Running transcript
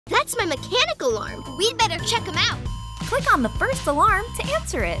That's my mechanical alarm. We'd better check him out. Click on the first alarm to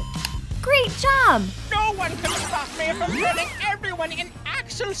answer it. Great job! No one can stop me from turning everyone in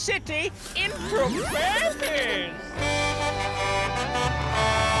Axel City into babies!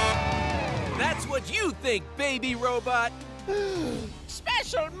 That's what you think, baby robot!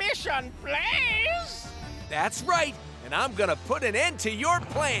 Special mission, please! That's right, and I'm gonna put an end to your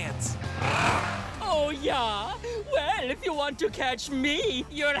plans! Oh, yeah? Well, if you want to catch me,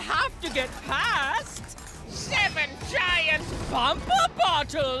 you'll have to get past 7 giant bumper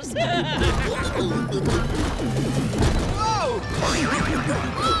bottles! Whoa!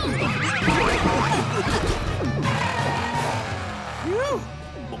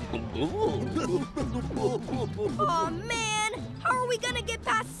 Aw, man! How are we gonna get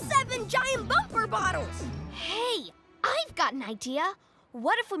past 7 giant bumper bottles? Hey, I've got an idea.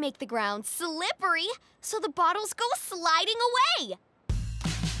 What if we make the ground slippery so the bottles go sliding away?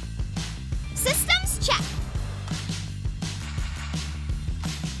 Systems check.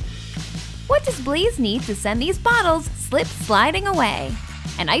 What does Blaze need to send these bottles slip sliding away?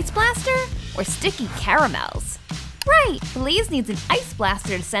 An ice blaster or sticky caramels? Right, Blaze needs an ice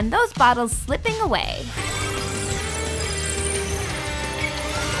blaster to send those bottles slipping away.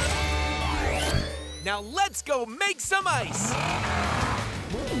 Now let's go make some ice!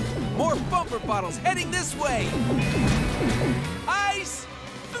 More bumper bottles heading this way! Ice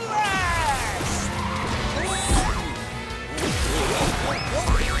blast!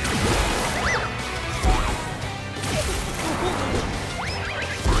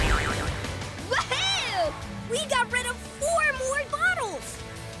 Woohoo! We got rid of 4 more bottles!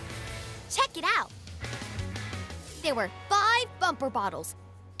 Check it out. There were 5 bumper bottles,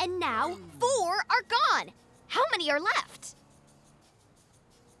 and now 4 are gone. How many are left?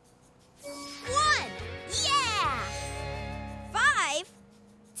 1! Yeah! 5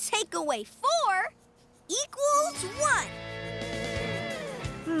 take away 4 equals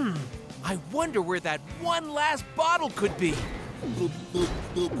 1. I wonder where that one last bottle could be.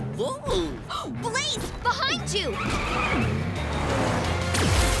 Blaze, behind you!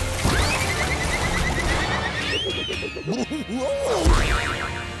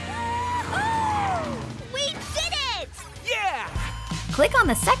 We did it! Yeah! Click on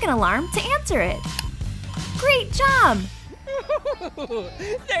the second alarm to answer it. Great job!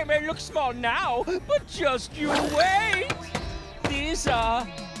 They may look small now, but just you wait! These are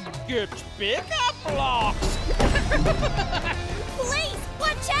get bigger blocks! Blaze,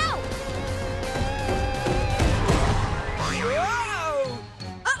 watch out! Whoa!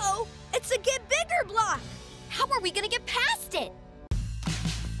 Uh-oh, it's a get bigger block. How are we gonna get past it?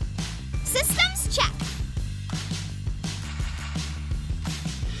 Systems check.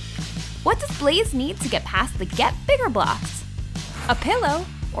 What does Blaze need to get past the Get Bigger blocks? A pillow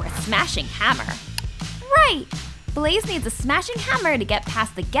or a smashing hammer? Right! Blaze needs a smashing hammer to get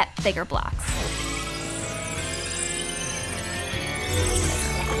past the Get Bigger blocks.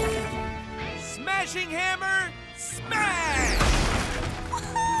 Smashing hammer, smash!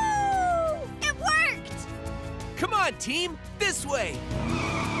 Woohoo! It worked! Come on, team, this way!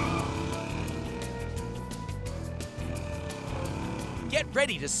 Get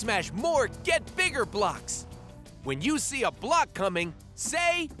ready to smash more Get Bigger blocks. When you see a block coming,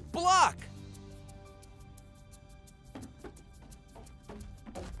 say block.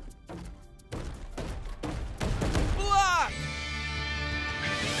 Block!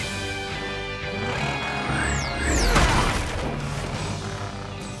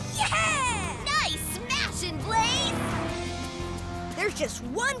 Yeah! Nice smashing, Blaze! There's just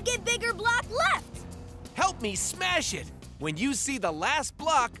 1 get bigger block left. Help me smash it. When you see the last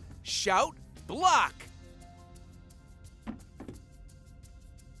block, shout block.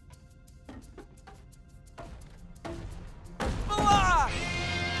 Block!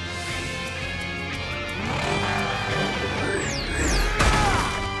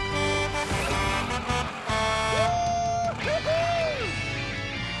 Yay!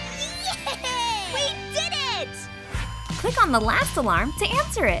 We did it! Click on the last alarm to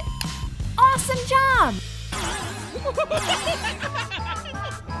answer it. Awesome job!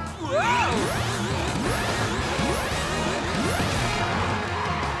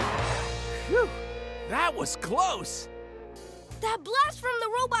 Whew, that was close. That blast from the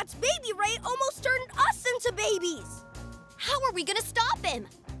robot's baby ray almost turned us into babies. How are we gonna stop him?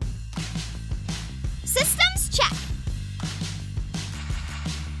 Systems check.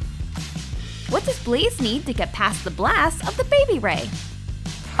 What does Blaze need to get past the blast of the baby ray?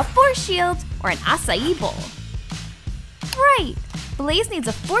 A force shield or an acai bowl? Right! Blaze needs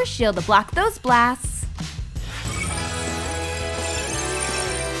a force shield to block those blasts.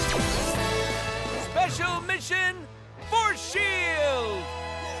 Force shield!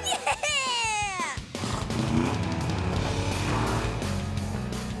 Yeah!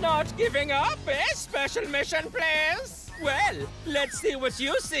 Not giving up, eh, Special Mission players? Well, let's see what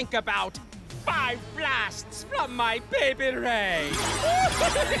you think about 5 blasts from my baby Ray.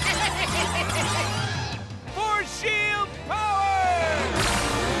 Force shield power!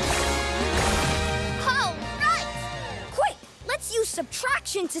 All right! Quick, let's use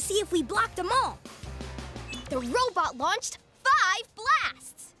subtraction to see if we blocked them all. The robot launched 5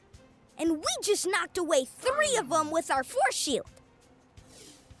 blasts. And we just knocked away 3 of them with our force shield.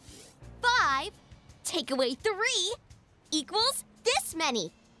 5 take away 3 equals this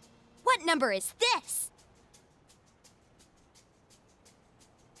many. What number is this?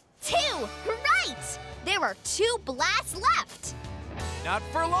 2! Right! There are 2 blasts left. Not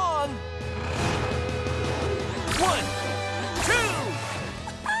for long. 1, 2!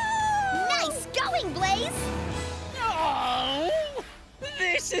 Nice going, Blaze! Oh,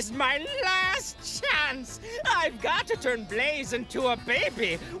 this is my last chance. I've got to turn Blaze into a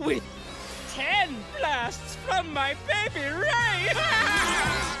baby with 10 blasts from my baby Ray.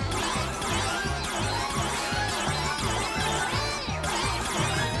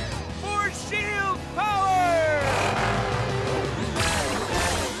 Force shield power!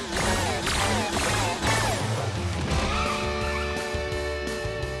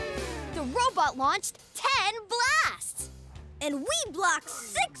 The robot launched 10 blasts. And we blocked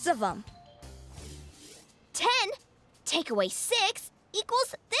 6 of them. 10 take away 6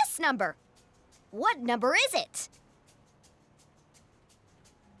 equals this number. What number is it?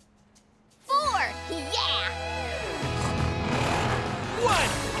 4! Yeah! 1,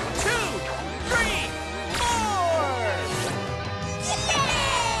 2, 3, 4! Yay!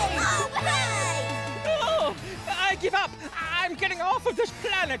 All right! Oh, I give up. I'm getting off of this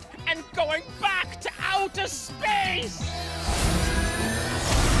planet and going back to outer space.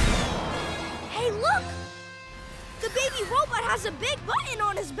 Hey, look! The baby robot has a big button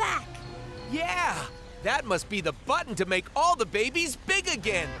on his back. Yeah, that must be the button to make all the babies big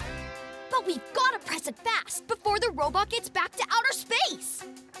again. But we've got to press it fast before the robot gets back to outer space.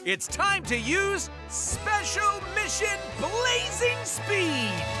 It's time to use Special Mission Blazing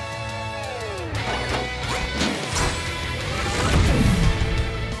Speed.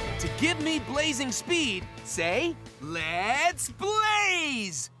 To give me blazing speed, say, let's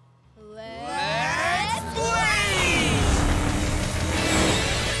blaze! Let's blaze!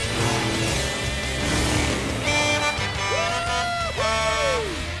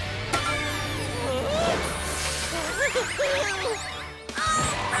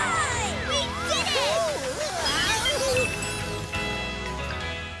 Alright! We did it!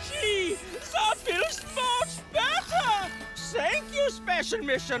 Gee, that feels much better. Thank you, Special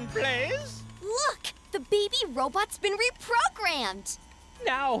Mission Blaze. Look! The baby robot's been reprogrammed.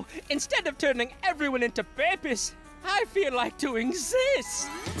 Now, instead of turning everyone into babies, I feel like doing this.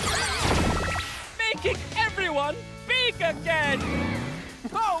 Making everyone big again.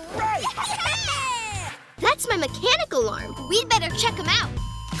 All right! That's my mechanical alarm. We'd better check him out.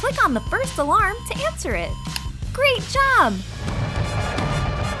 Click on the first alarm to answer it. Great job!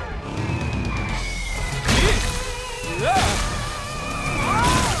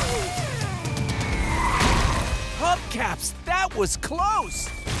 Hubcaps, that was close!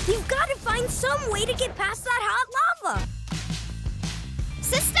 We've got to find some way to get past that hot lava.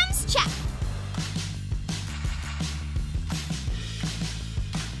 Systems check.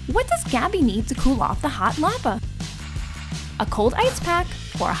 What does Gabby need to cool off the hot lava? A cold ice pack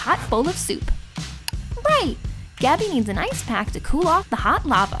or a hot bowl of soup? Right! Gabby needs an ice pack to cool off the hot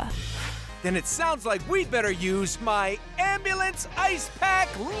lava. Then it sounds like we'd better use my ambulance ice pack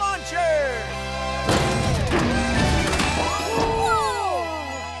launcher!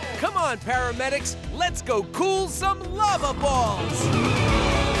 Whoa! Come on, paramedics, let's go cool some lava balls!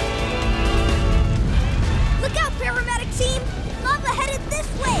 Look out, paramedic team! Lava headed this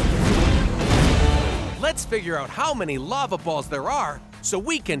way! Let's figure out how many lava balls there are so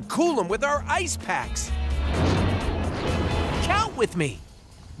we can cool them with our ice packs. Count with me.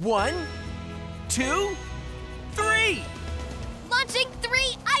 1, 2, 3. Launching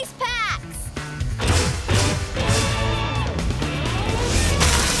 3 ice packs!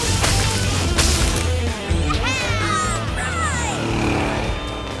 Alright!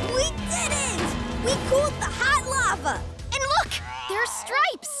 We did it! We cooled the hot lava! And look! There are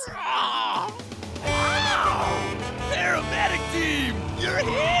stripes! Paramedic team, you're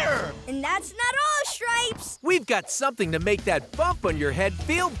here! And that's not all, Stripes! We've got something to make that bump on your head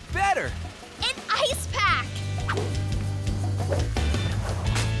feel better. An ice pack!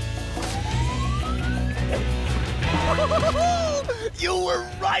 You were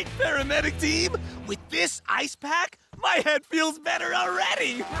right, paramedic team! With this ice pack, my head feels better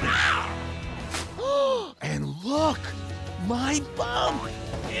already! And look! My bump!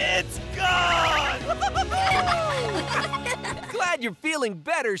 It's gone! Glad you're feeling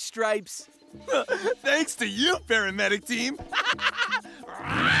better, Stripes. Thanks to you, paramedic team!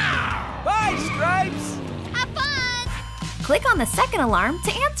 Bye, Stripes! Have fun! Click on the second alarm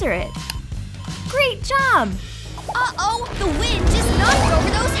to answer it. Great job! Uh-oh, the wind just knocked over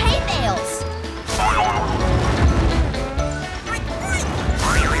those hay bales.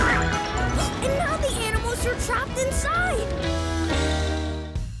 And now the animals are trapped inside.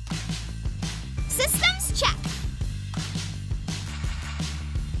 Systems check.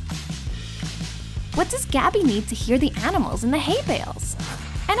 What does Gabby need to hear the animals in the hay bales?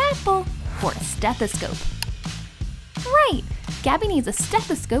 An apple or a stethoscope? Right! Gabby needs a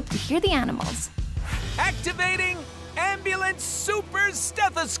stethoscope to hear the animals. Activating Ambulance Super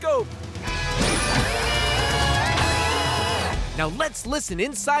Stethoscope! Now let's listen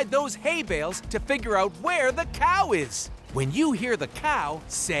inside those hay bales to figure out where the cow is. When you hear the cow,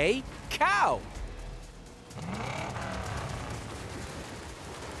 say cow.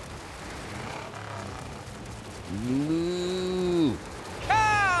 Moo!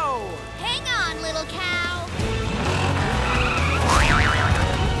 Cow! Hang on, little cow.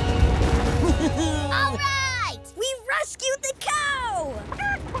 All right! We rescued the cow!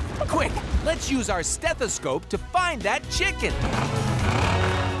 Quick, let's use our stethoscope to find that chicken.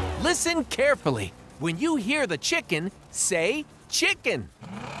 Listen carefully. When you hear the chicken, say chicken.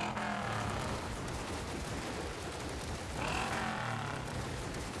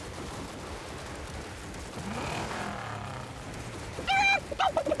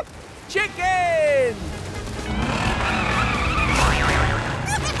 Chicken!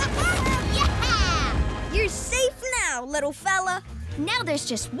 Yeah! You're safe now, little fella. Now there's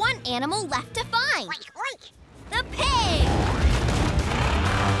just one animal left to find. The pig!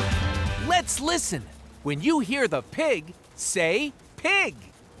 Let's listen. When you hear the pig, say pig.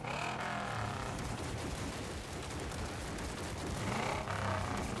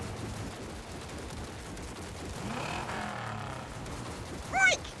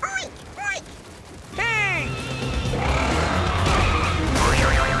 Pig!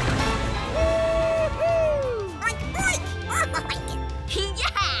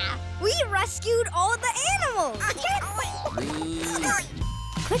 Yeah! We rescued all the animals!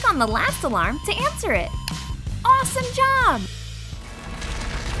 Click on the last alarm to answer it. Awesome job!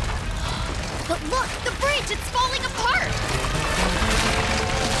 But look, the bridge, it's falling apart!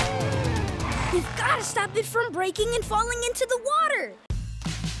 We've got to stop it from breaking and falling into the water!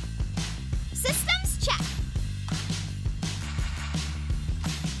 Systems check!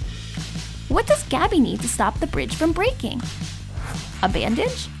 What does Gabby need to stop the bridge from breaking? A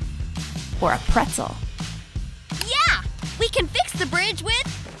bandage? Or a pretzel? Yeah! We can fix the bridge with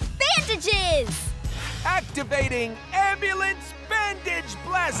bandages! Activating Ambulance Bandage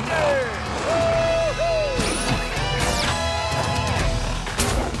Blaster!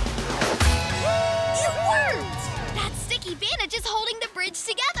 It worked! That sticky bandage is holding the bridge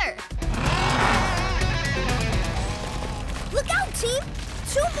together! Look out, team!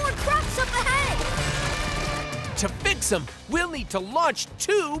 2 more cracks up ahead! To fix them, we'll need to launch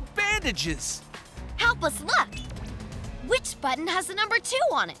 2 bandages. Help us look! Which button has the number 2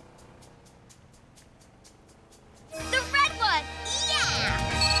 on it? The red one! Yeah!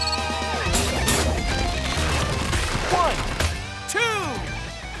 1, 2.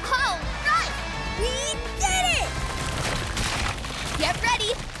 All right! We did it! Get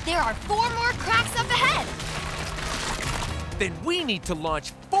ready! There are 4 more cracks up ahead! Then we need to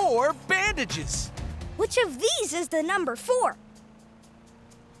launch 4 bandages. Which of these is the number 4?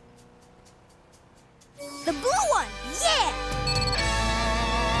 The blue one! Yeah!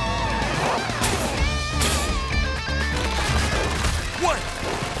 One,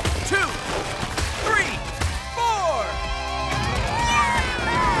 2, 3,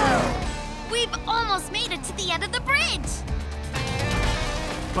 4. We've almost made it to the end of the bridge!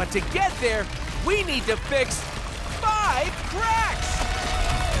 But to get there, we need to fix 5 cracks.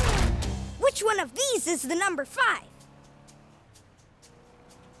 Which one of these is the number 5?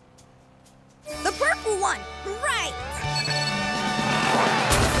 The purple one! Right!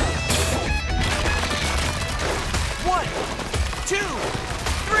 One, 2,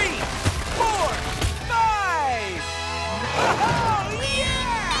 3, 4, 5. Oh,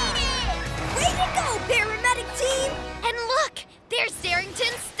 yeah! Way to go, paramedic team! And look, there's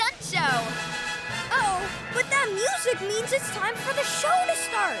Darrington's stunt show! Uh-oh, but that music means it's time for the show to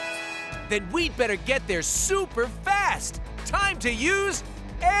start! Then we'd better get there super fast. Time to use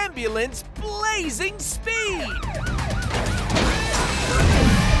Ambulance Blazing Speed!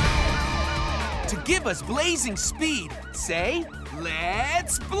 To give us blazing speed, say,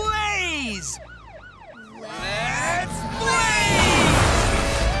 let's blaze! Let's blaze!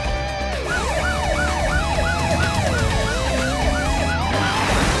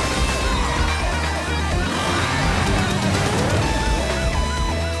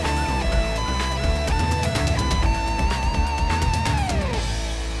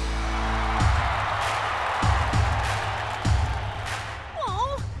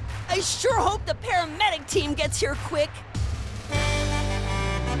 I sure hope the paramedic team gets here quick.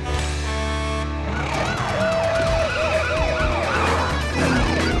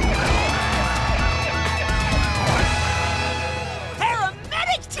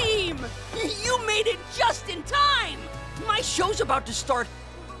 Paramedic team! You made it just in time! My show's about to start,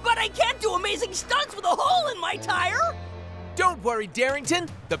 but I can't do amazing stunts with a hole in my tire! Don't worry, Darrington.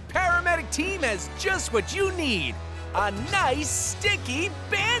 The paramedic team has just what you need. A nice, sticky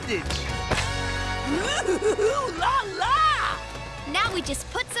bandage! Ooh, la la! Now we just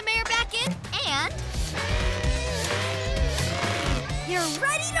put some air back in and... you're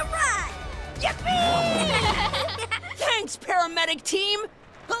ready to ride! Yippee! Thanks, paramedic team!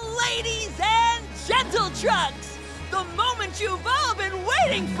 Ladies and gentle trucks! The moment you've all been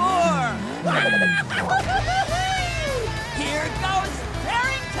waiting for! Here goes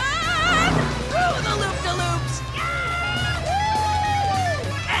Darrington! Through the loop-de-loops!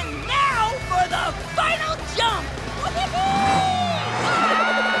 And now for the final jump!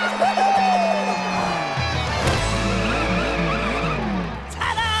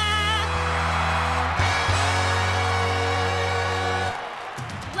 Ta-da!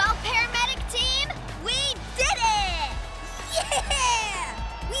 Well, paramedic team, we did it! Yeah!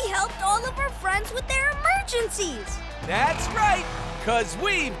 We helped all of our friends with their emergencies. That's right, 'cause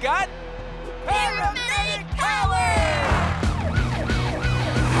we've got Paramedic power!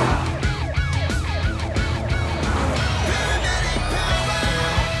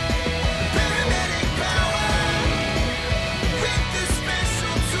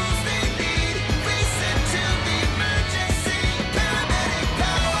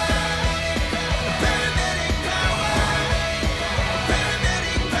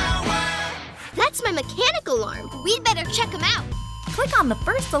 That's my mechanical alarm. We'd better check him out. Click on the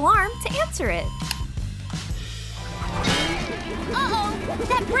first alarm to answer it. Uh-oh!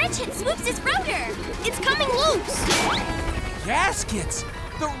 That branch hit Swoops' rotor! It's coming loose! gaskets.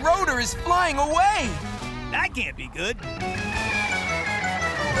 The rotor is flying away. That can't be good.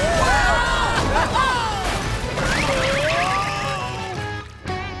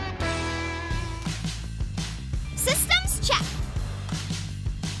 Systems check.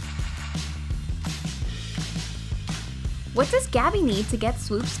 What does Gabby need to get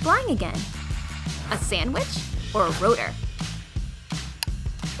Swoops flying again? A sandwich or a rotor?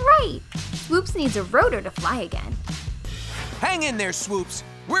 Right! Swoops needs a rotor to fly again. Hang in there, Swoops.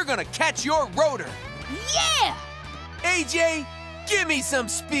 We're gonna catch your rotor. Yeah! AJ, give me some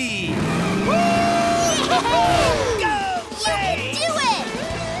speed. Yeah! Go! You can do it!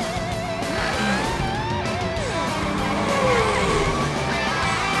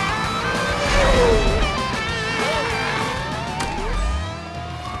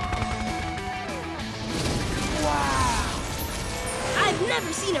 I've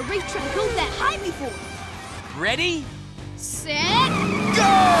never seen a racetrack go that high before. Ready? Set,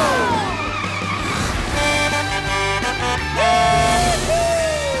 Go!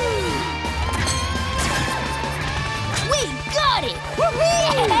 we got it!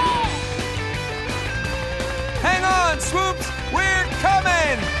 Yeah! Hang on, Swoops. We're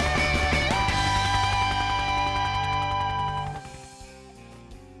coming.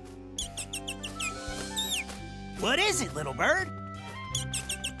 What is it, little bird?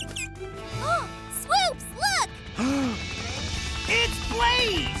 Oh, Swoops, look! It's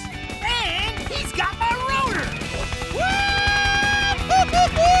Blaze! And he's got my rotor!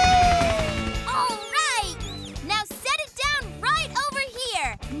 All right! Now set it down right over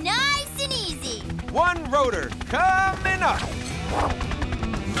here. Nice and easy. One rotor coming up.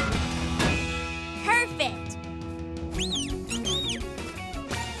 Perfect.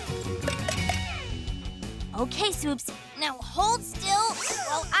 Okay, Swoops. Now hold still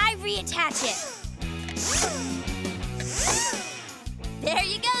while I reattach it. There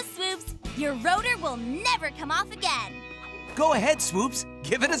you go, Swoops. Your rotor will never come off again. Go ahead, Swoops.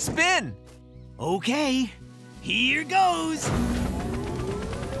 Give it a spin. Okay, here goes.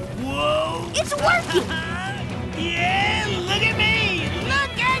 Whoa! It's working! Yeah, look at me!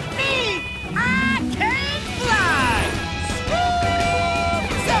 Look at me! I can fly!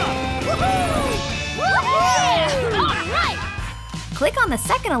 Click on the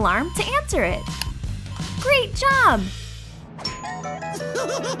second alarm to answer it. Great job!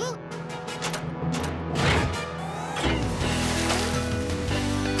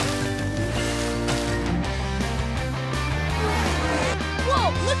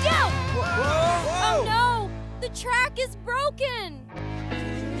 Whoa, look out! Whoa! Oh no! The track is broken!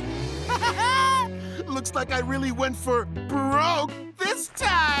 Looks like I really went for broke this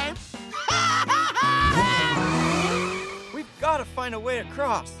time. We've got to find a way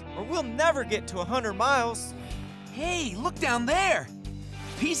across, or we'll never get to 100 miles. Hey, look down there!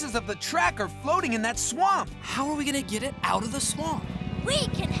 Pieces of the track are floating in that swamp. How are we gonna get it out of the swamp? We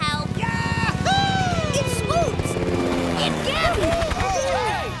can help! Yahoo! It swoops! It's Gabby!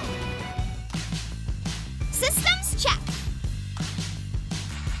 Systems check!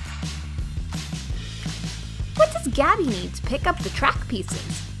 What does Gabby need to pick up the track pieces?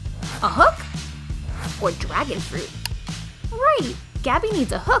 A hook? Or dragon fruit? Right, Gabby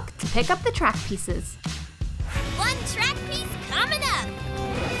needs a hook to pick up the track pieces. One track piece coming up!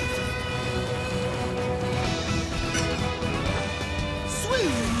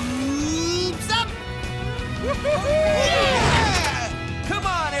 Swoops up. Yeah! Come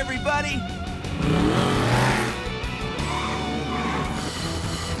on, everybody!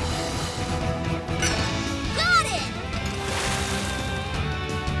 Got it!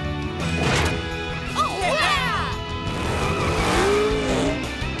 Oh, yeah!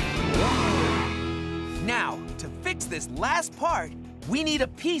 Now, to fix this last part, we need a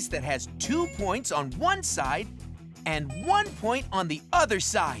piece that has 2 points on one side and 1 point on the other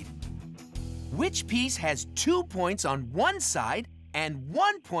side. Which piece has 2 points on one side and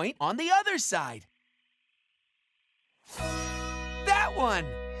 1 point on the other side? That one!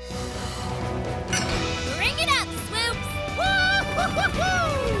 Bring it up, Swoops!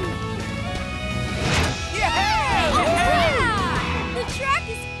 Woo-hoo-hoo-hoo! Yeah! Oh, yeah! The track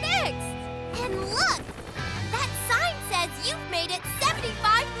is fixed! And look! That sign says you've made it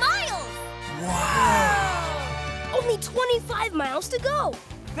 75 miles! Wow! Only 25 miles to go!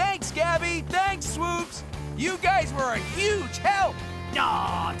 Thanks, Gabby! Thanks, Swoops! You guys were a huge help!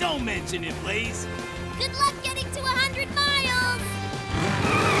 Aw, don't mention it, Blaze. Good luck getting to 100 miles!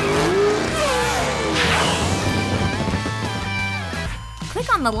 Click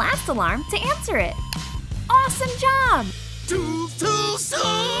on the last alarm to answer it. Awesome job! Tools, tools, tools!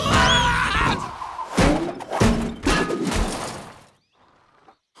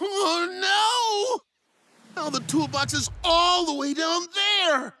 Oh no! Now the toolbox is all the way down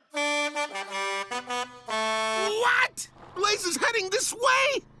there! What? Blaze is heading this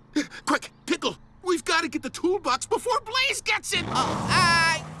way! Quick, Pickle! We've got to get the toolbox before Blaze gets it!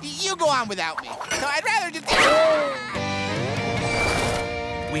 You go on without me. So I'd rather just...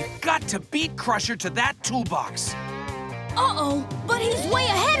 We've got to beat Crusher to that toolbox. Uh-oh, but he's way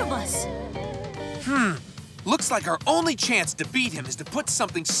ahead of us! Looks like our only chance to beat him is to put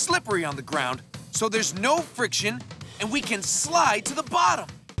something slippery on the ground so there's no friction and we can slide to the bottom.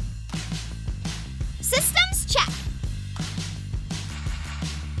 Systems check!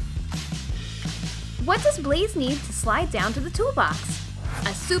 What does Blaze need to slide down to the toolbox?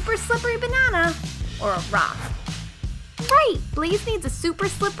 A super slippery banana or a rock? Right, Blaze needs a super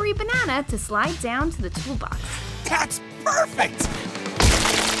slippery banana to slide down to the toolbox. That's perfect!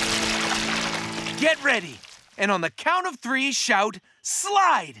 Get ready, and on the count of 3, shout,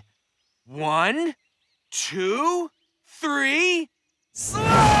 slide! 1, 2, 3,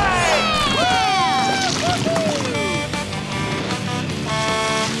 slide!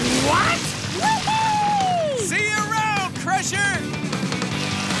 What? See you around, Crusher!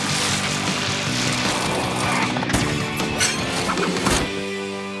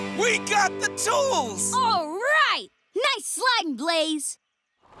 We got the tools! All right! Nice sliding, Blaze!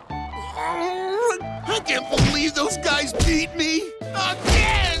 I can't believe those guys beat me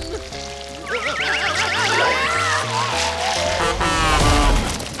again!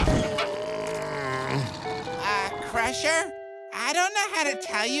 Crusher? I don't know how to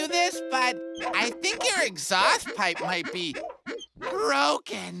tell you this, but I think your exhaust pipe might be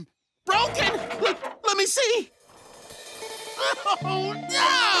broken. Broken? Let me see. Oh,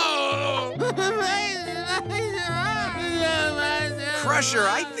 no! Crusher,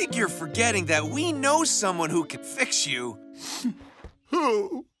 I think you're forgetting that we know someone who can fix you.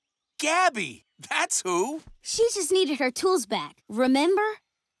 Who? Gabby, that's who. She just needed her tools back, remember?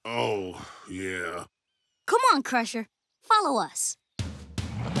 Oh, yeah. Come on, Crusher. Follow us.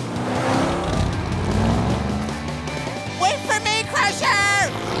 Wait for me,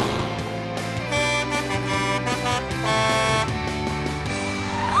 Crusher!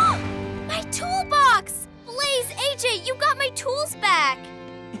 My toolbox! Blaze, AJ, you got my tools back!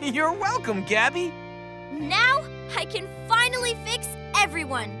 You're welcome, Gabby. Now I can finally fix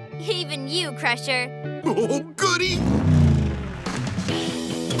everyone, even you, Crusher. Oh, goody!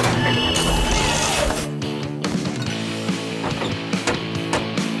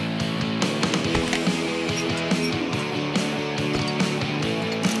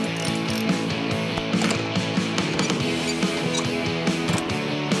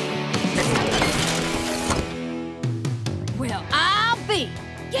 Well, I'll be.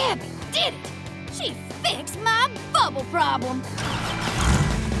 Gabby did it. She fixed my bubble problem.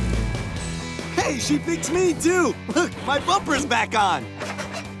 Hey, she fixed me too! Look, my bumper's back on!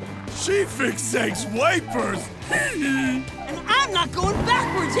 She fixed Zank's wipers. And I'm not going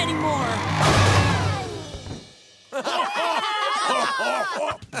backwards anymore.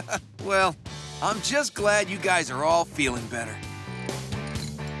 Well, I'm just glad you guys are all feeling better.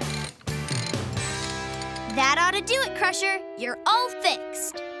 That ought to do it, Crusher. You're all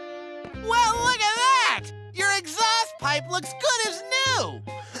fixed. Well, look at that! Your exhaust pipe looks good as new!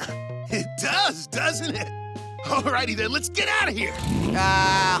 It does, doesn't it? Alrighty then, let's get out of here.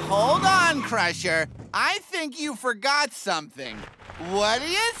 Hold on, Crusher. I think you forgot something. What do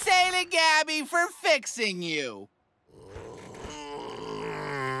you say to Gabby for fixing you?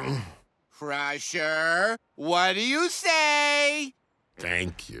 Crusher, what do you say?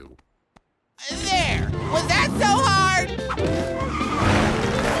 Thank you. There! Was that so hard?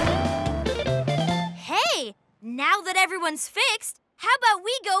 Hey, now that everyone's fixed, how about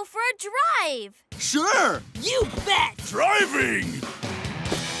we go for a drive? Sure! You bet. Driving!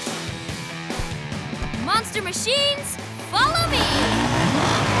 Monster machines, follow me!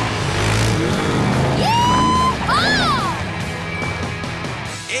 Yee-haw!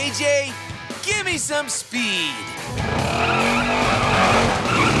 AJ, give me some speed.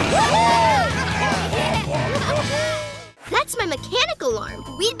 That's my mechanical alarm.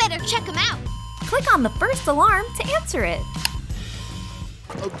 We'd better check him out. Click on the first alarm to answer it.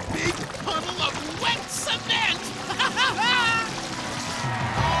 A big puddle of wet cement!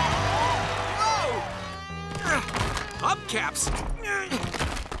 Hubcaps.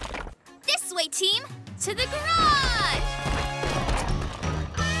 This way, team, to the garage!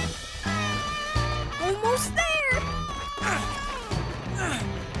 Almost there!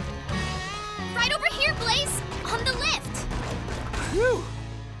 Right over here, Blaze, on the lift. Whew.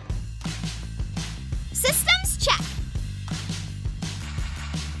 Systems check.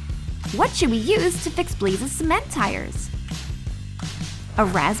 What should we use to fix Blaze's cement tires? A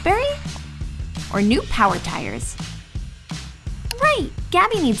raspberry? Or new power tires? Right,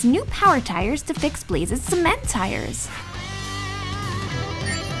 Gabby needs new power tires to fix Blaze's cement tires.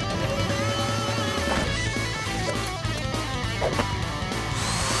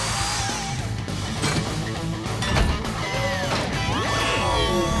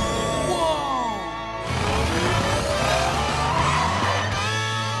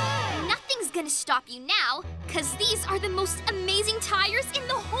 Nothing's gonna stop you now, because these are the most amazing tires in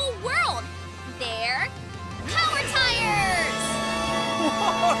the whole world. They're power tires!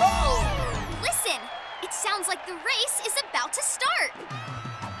 Listen, it sounds like the race is about to start.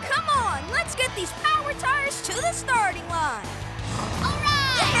 Come on, let's get these power tires to the starting line. All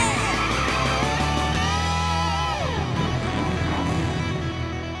right!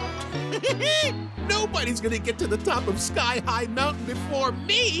 Nobody's gonna get to the top of Sky High Mountain before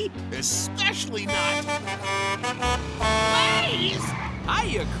me, especially not Blaze!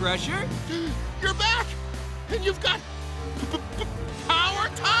 Hiya, Crusher. You're back, and you've got power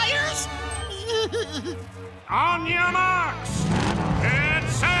tires? On your marks, get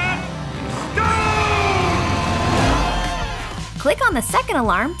set, go! Click on the second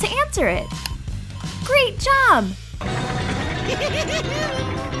alarm to answer it. Great job!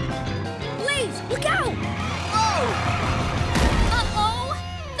 Blaze, look out! Uh-oh!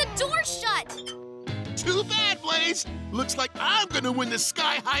 The door's shut! Too bad, Blaze. Looks like I'm gonna win the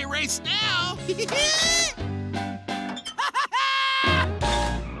Sky High race now.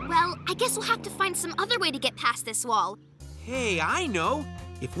 Well, I guess we'll have to find some other way to get past this wall. Hey, I know.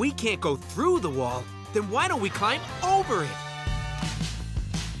 If we can't go through the wall, then why don't we climb over it?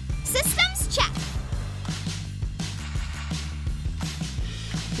 Systems check.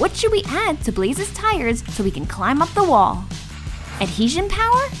 What should we add to Blaze's tires so we can climb up the wall? Adhesion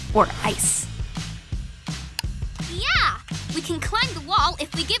power or ice? Yeah! We can climb the wall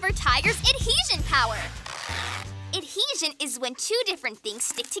if we give our tires adhesion power. Adhesion is when two different things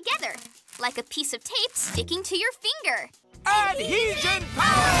stick together, like a piece of tape sticking to your finger. Adhesion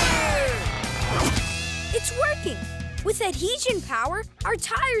power! It's working. With adhesion power, our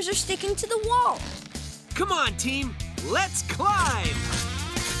tires are sticking to the wall. Come on, team. Let's climb.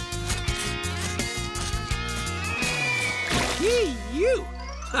 Hey, you!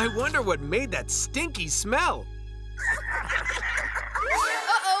 I wonder what made that stinky smell.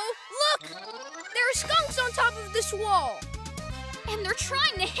 Uh-oh! Look! There are skunks on top of this wall. And they're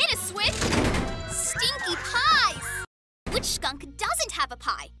trying to hit us with stinky pies. Which skunk doesn't have a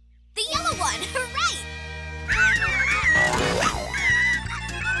pie? The yellow one, right!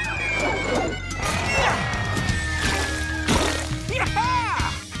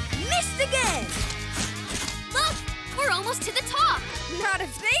 Missed again! Look, we're almost to the top. Not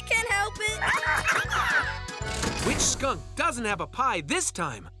if they can help it. Which skunk doesn't have a pie this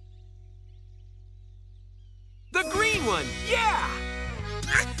time? The green one, yeah!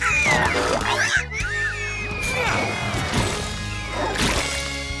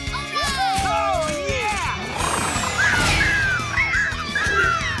 Oh, yeah!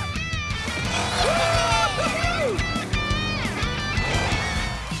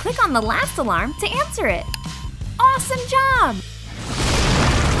 Click on the last alarm to answer it. Awesome job!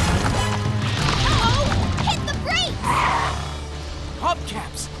 Uh-oh! Hit the brakes!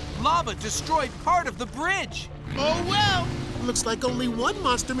 Hubcaps! Lava destroyed part of the bridge. Oh, well. Looks like only one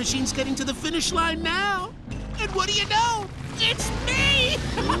monster machine's getting to the finish line now. And what do you know? It's me!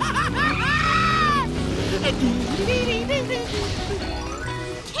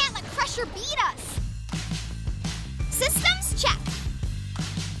 Can't let Crusher beat us. Systems check.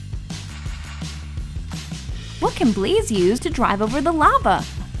 What can Blaze use to drive over the lava?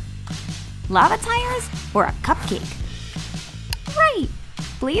 Lava tires or a cupcake? Right!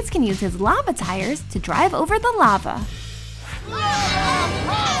 Blaze can use his lava tires to drive over the lava.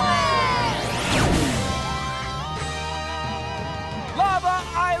 Lava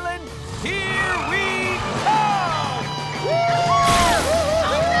Island, here we come!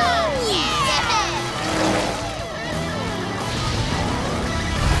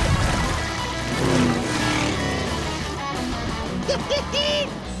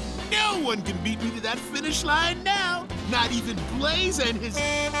 No one can beat me to that finish line now. Not even Blaze and his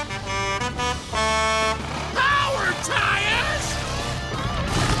power tires!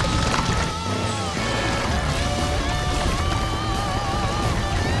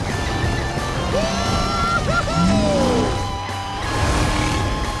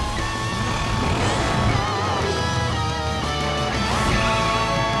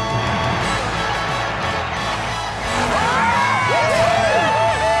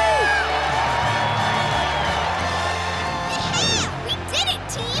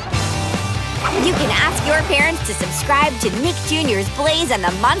 You can ask your parents to subscribe to Nick Jr.'s Blaze and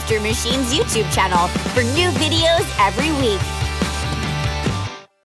the Monster Machines YouTube channel for new videos every week.